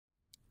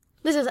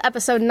This is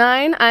episode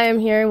 9. I am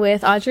here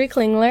with Audrie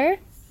Klingler.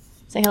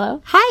 Say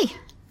hello. Hi.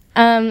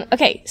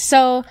 Okay,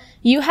 so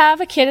you have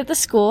a kid at the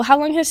school. How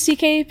long has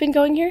CK been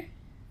going here?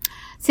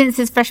 Since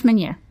his freshman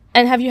year.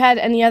 And have you had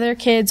any other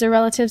kids or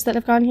relatives that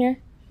have gone here?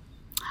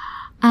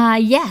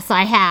 Yes,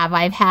 I have.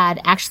 I've had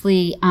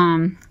actually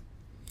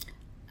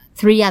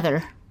 3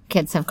 other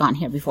kids have gone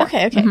here before.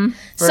 Okay. Mm-hmm.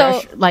 For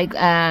So,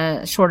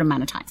 a short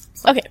amount of time.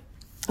 So. okay.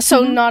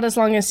 So not as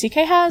long as CK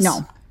has?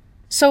 No.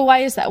 So why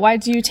is that? Why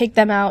do you take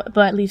them out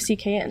but leave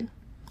CK in?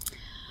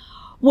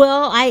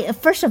 Well,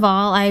 first of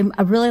all, I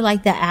really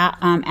like the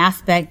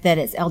aspect that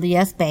it's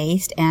LDS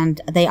based, and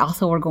they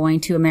also are going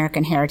to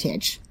American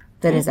Heritage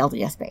that is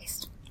LDS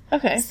based.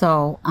 Okay.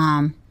 So,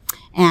 but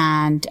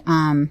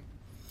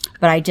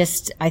I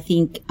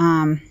think,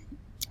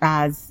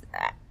 as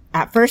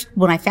at first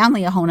when I found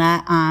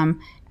Liahona,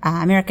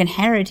 American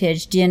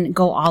Heritage didn't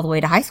go all the way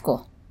to high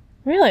school.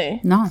 Really?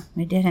 No,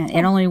 it didn't.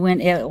 It only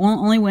went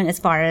as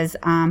far as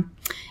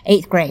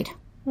 8th grade.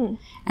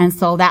 And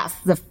so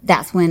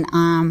that's when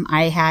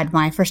I had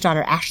my first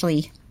daughter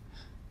Ashley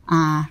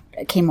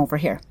came over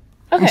here.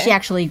 Okay. And she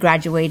actually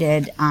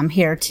graduated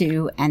here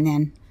too, and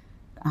then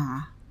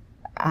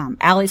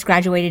Alex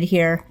graduated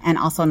here, and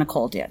also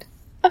Nicole did.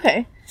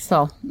 Okay.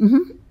 So,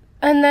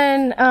 And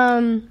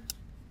then,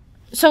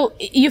 so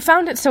you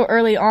found it so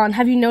early on.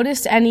 Have you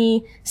noticed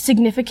any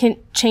significant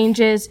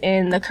changes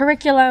in the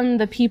curriculum,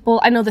 the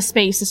people? I know the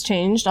space has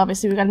changed.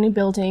 Obviously, we got a new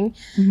building.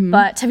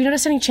 But have you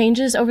noticed any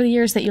changes over the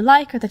years that you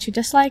like or that you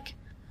dislike?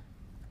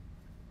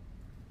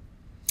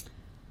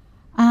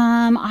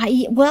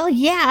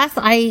 Yes,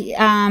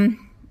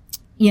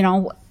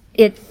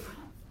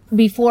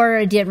 before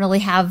it didn't really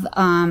have,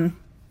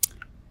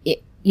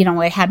 it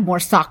had more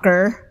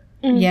soccer.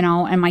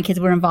 And my kids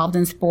were involved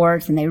in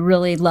sports and they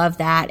really loved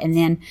that. And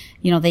then,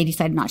 they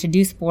decided not to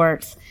do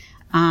sports.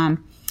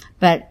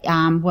 But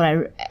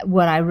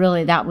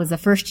that was the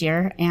first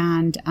year.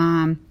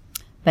 And,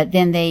 but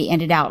then they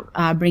ended out,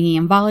 bringing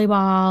in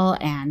volleyball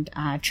and,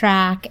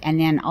 track. And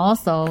then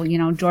also,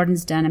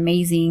 Jordan's done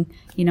amazing,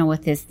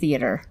 with his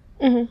theater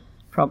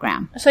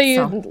program. So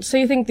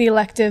you think the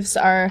electives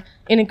are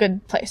in a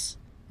good place?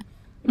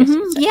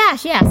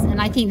 Yes. And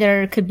I think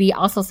there could be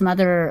also some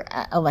other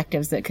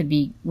electives that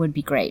would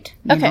be great.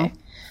 Okay.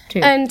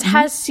 Too. And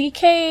has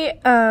CK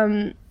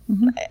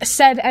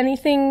said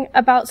anything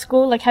about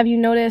school? Like, have you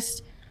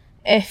noticed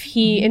if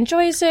he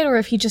enjoys it or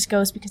if he just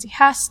goes because he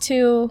has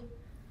to?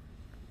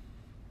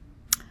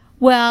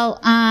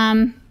 Well,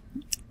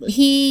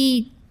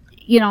 he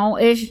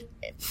enjoys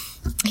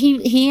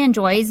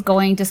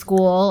going to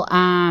school.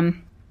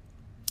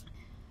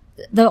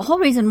 The whole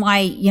reason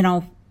why,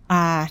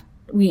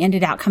 we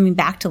ended up coming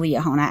back to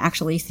Liahona.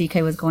 Actually, CK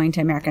was going to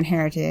American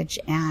Heritage,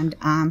 and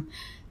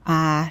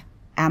my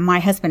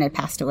husband had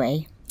passed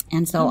away,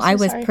 and so I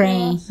was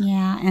praying.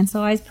 Yeah, and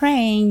so I was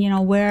praying,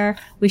 where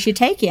we should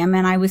take him,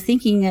 and I was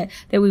thinking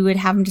that we would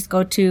have him just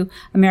go to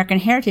American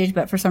Heritage,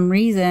 but for some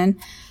reason,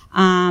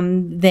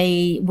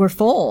 they were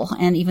full,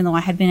 and even though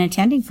I had been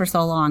attending for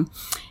so long,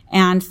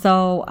 and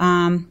so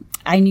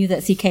I knew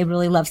that CK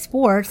really loved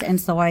sports,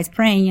 and so I was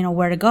praying,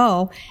 where to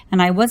go.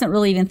 And I wasn't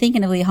really even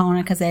thinking of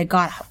Liahona because they had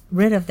got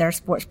rid of their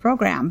sports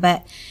program.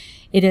 But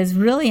it is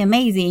really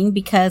amazing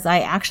because I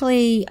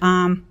actually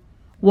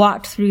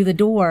walked through the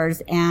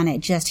doors, and it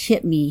just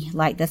hit me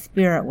like the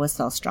Spirit was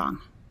so strong.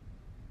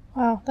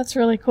 Wow, that's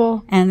really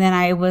cool. And then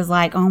I was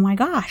like, oh my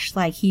gosh,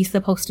 like he's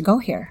supposed to go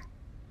here.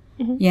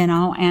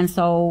 And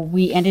so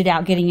we ended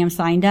up getting him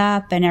signed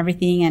up and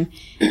everything.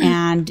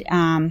 And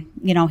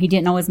he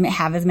didn't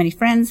have as many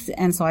friends.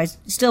 And so I was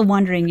still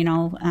wondering, did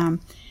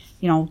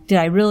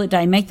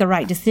I make the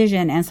right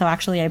decision? And so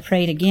actually I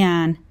prayed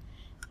again.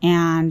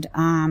 And,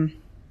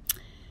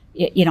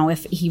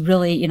 if he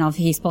really, if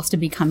he's supposed to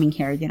be coming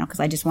here,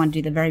 cause I just wanted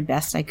to do the very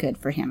best I could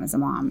for him as a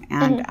mom.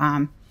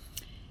 And,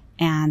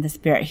 and the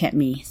Spirit hit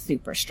me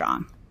super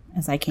strong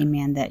as I came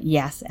in that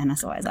yes. And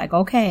so I was like,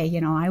 okay,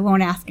 I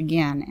won't ask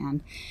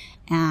again.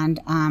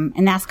 And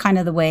that's kind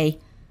of the way,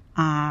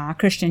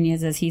 Christian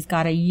is he's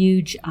got a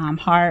huge,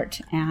 heart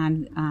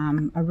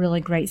and, a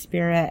really great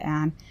spirit.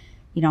 And,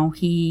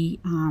 he,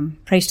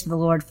 prays to the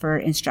Lord for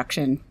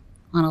instruction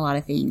on a lot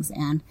of things.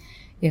 And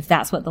if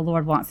that's what the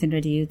Lord wants him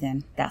to do,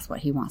 then that's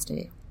what he wants to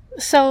do.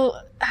 So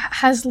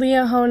has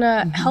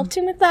Liahona helped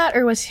him with that,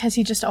 or has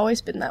he just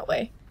always been that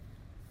way?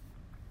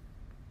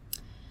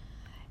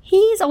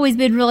 He's always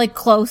been really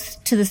close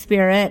to the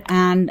Spirit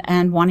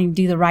and wanting to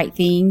do the right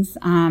things.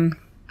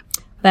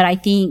 But I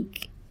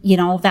think,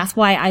 that's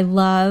why I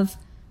love,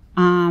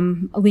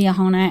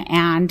 Liahona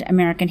and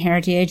American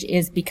Heritage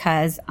is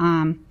because,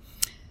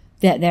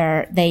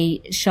 that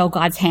they show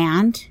God's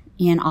hand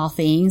in all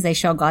things. They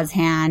show God's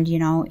hand,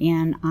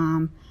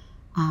 in,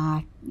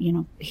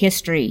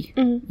 history,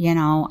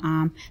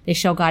 they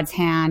show God's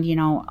hand,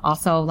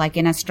 also like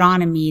in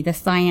astronomy, the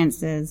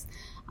sciences,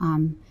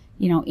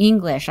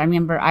 English. I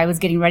remember I was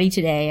getting ready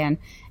today and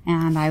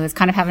I was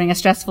kind of having a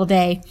stressful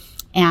day.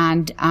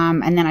 And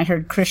then I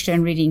heard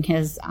Christian reading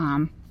his,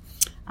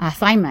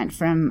 assignment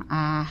from,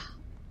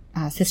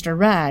 Sister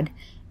Rudd.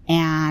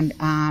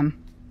 And,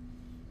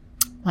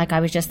 like, I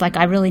was just like,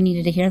 I really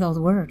needed to hear those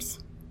words,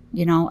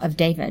 you know, of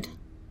David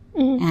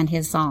and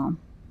his psalm.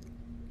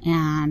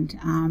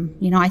 And,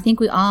 you know, I think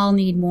we all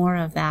need more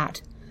of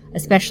that,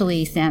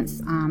 especially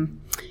since,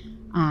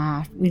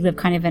 we live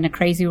kind of in a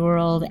crazy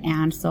world.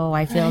 And so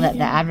I feel that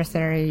the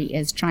adversary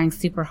is trying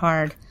super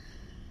hard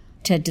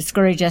to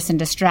discourage us and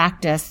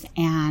distract us.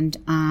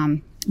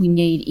 And, we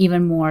need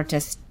even more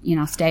to, you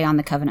know, stay on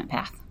the covenant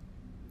path.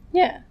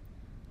 Yeah.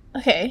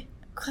 Okay.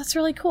 That's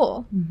really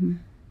cool.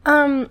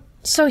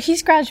 So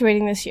he's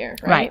graduating this year,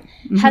 right?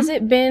 Has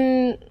it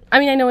been, I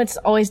mean, I know it's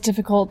always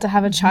difficult to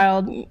have a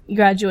child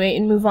graduate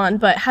and move on,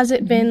 but has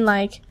it been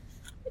like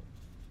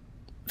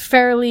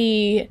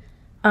fairly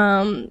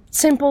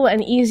simple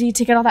and easy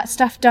to get all that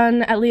stuff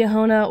done at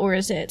Liahona, or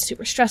is it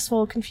super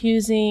stressful,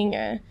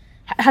 confusing?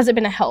 Has it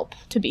been a help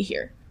to be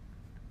here?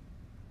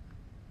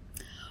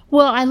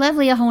 Well, I love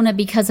Liahona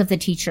because of the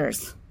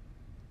teachers.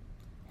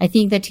 I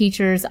think the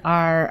teachers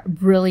are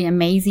really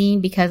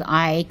amazing because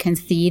I can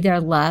see their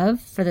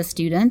love for the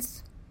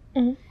students,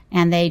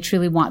 and they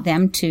truly want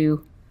them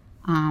to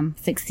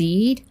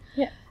succeed.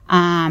 Yeah.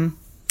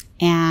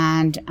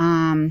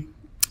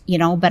 You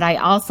know, but I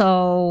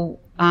also,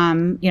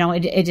 you know,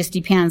 it just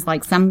depends.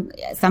 Like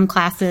some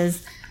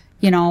classes,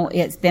 you know,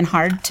 it's been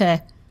hard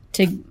to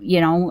you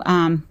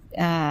know,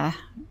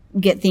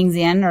 get things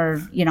in,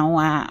 or you know,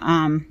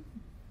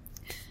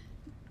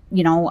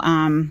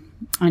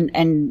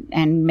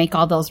 and make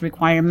all those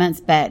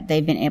requirements, but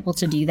they've been able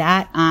to do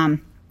that.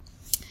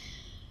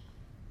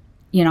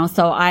 You know,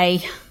 so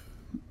I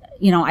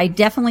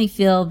definitely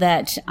feel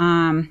that,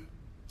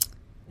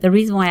 the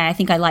reason why I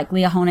think I like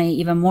Liahona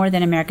even more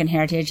than American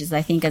Heritage is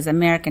I think as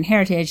American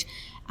Heritage,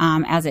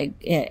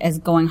 as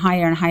going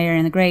higher and higher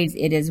in the grades,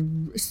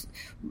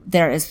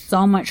 there is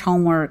so much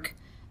homework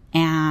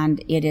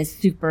and it is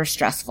super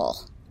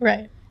stressful.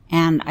 Right.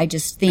 And I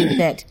just think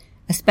that,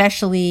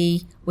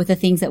 especially with the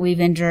things that we've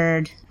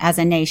endured as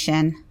a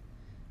nation,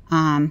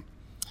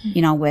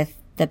 you know, with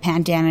the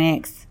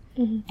pandemics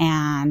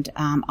and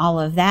all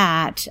of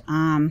that,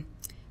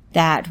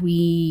 that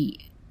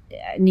we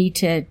need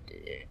to,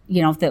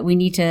 you know, that we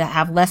need to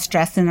have less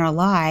stress in our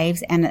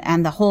lives.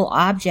 And the whole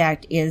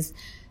object is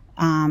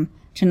to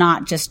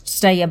not just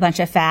study a bunch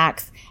of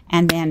facts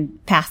and then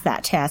pass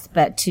that test,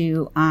 but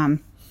to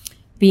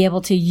be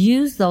able to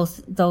use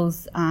those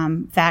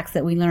facts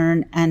that we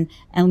learn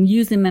and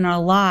use them in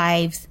our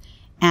lives,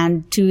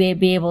 and to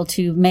be able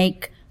to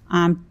make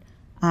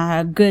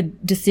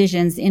good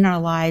decisions in our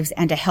lives,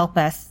 and to help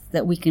us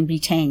that we can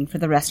retain for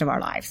the rest of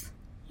our lives.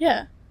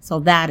 Yeah. So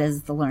that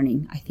is the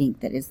learning, I think,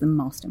 that is the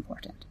most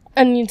important.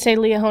 And you'd say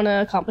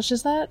Liahona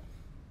accomplishes that?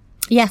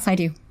 Yes, I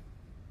do.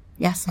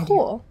 Yes, I do.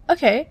 Cool.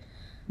 Okay.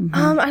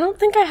 I don't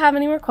think I have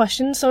any more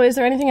questions. So is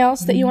there anything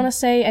else that you want to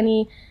say?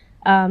 Any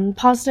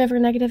positive or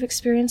negative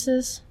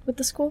experiences with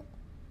the school?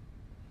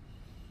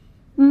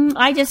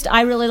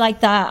 I really like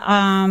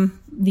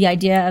the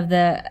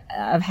idea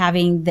of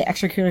having the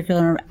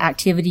extracurricular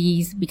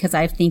activities, because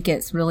I think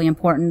it's really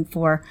important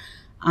for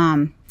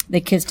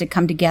the kids to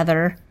come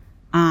together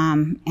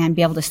and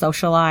be able to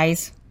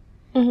socialize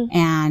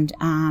and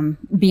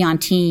be on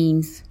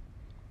teams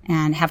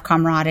and have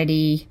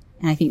camaraderie,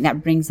 and I think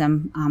that brings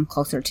them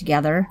closer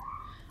together.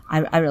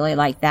 I really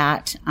like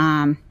that.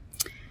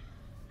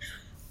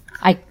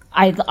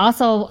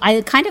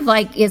 I kind of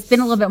like, it's been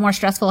a little bit more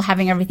stressful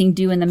having everything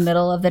due in the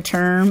middle of the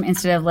term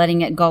instead of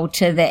letting it go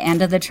to the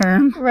end of the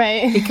term.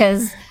 Right.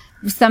 Because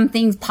some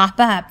things pop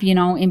up, you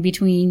know, in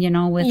between, you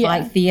know, with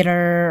like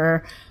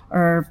theater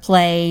or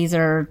plays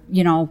or,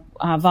 you know,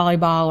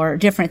 volleyball or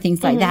different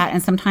things like that.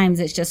 And sometimes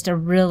it's just a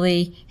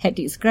really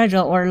hectic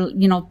schedule, or,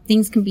 you know,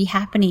 things can be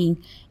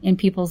happening in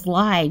people's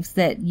lives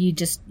that you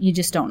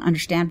just don't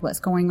understand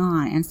what's going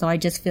on. And so I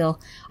just feel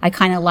I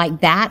kind of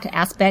like that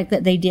aspect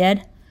that they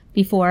did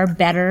before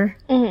better,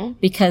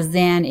 because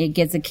then it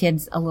gives the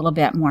kids a little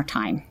bit more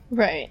time.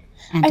 Right.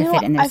 And to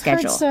fit in their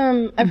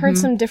schedule. I've heard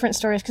some different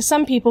stories, because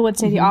some people would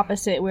say the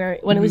opposite, where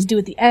when it was due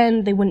at the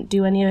end, they wouldn't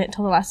do any of it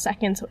until the last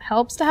second, so it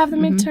helps to have the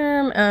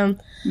midterm.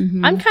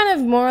 I'm kind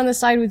of more on the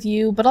side with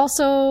you, but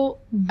also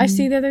I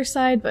see the other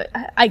side, but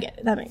I get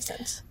it. That makes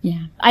sense.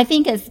 Yeah. I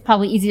think it's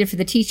probably easier for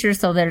the teachers,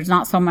 so there's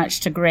not so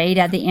much to grade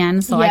at the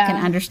end, so I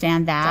can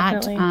understand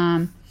that.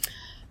 Definitely.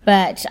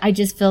 But I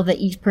just feel that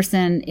each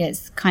person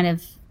is kind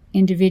of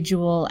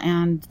individual,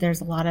 and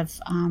there's a lot of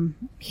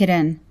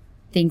hidden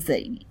things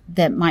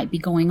that might be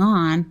going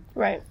on,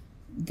 right,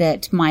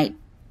 that might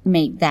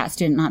make that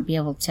student not be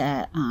able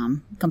to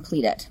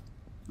complete it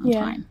on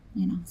time,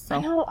 you know. So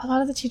I know a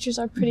lot of the teachers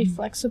are pretty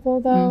flexible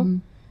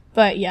though,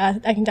 but yeah,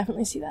 I can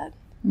definitely see that.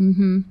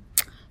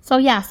 So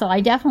yeah, so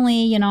I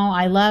definitely, you know,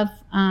 I love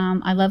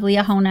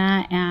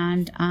Liahona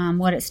and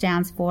what it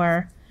stands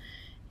for,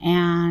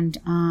 and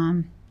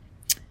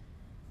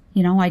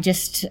you know, I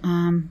just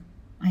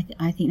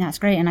I think that's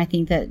great, and I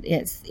think that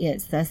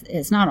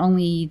it's not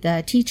only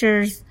the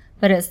teachers,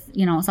 but it's,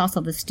 you know, it's also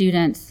the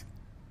students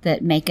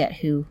that make it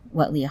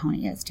what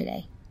Liahona is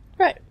today.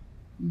 Right.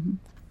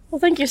 Well,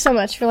 thank you so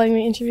much for letting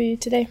me interview you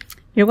today.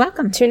 You're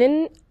welcome. Tune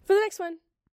in for for the next one.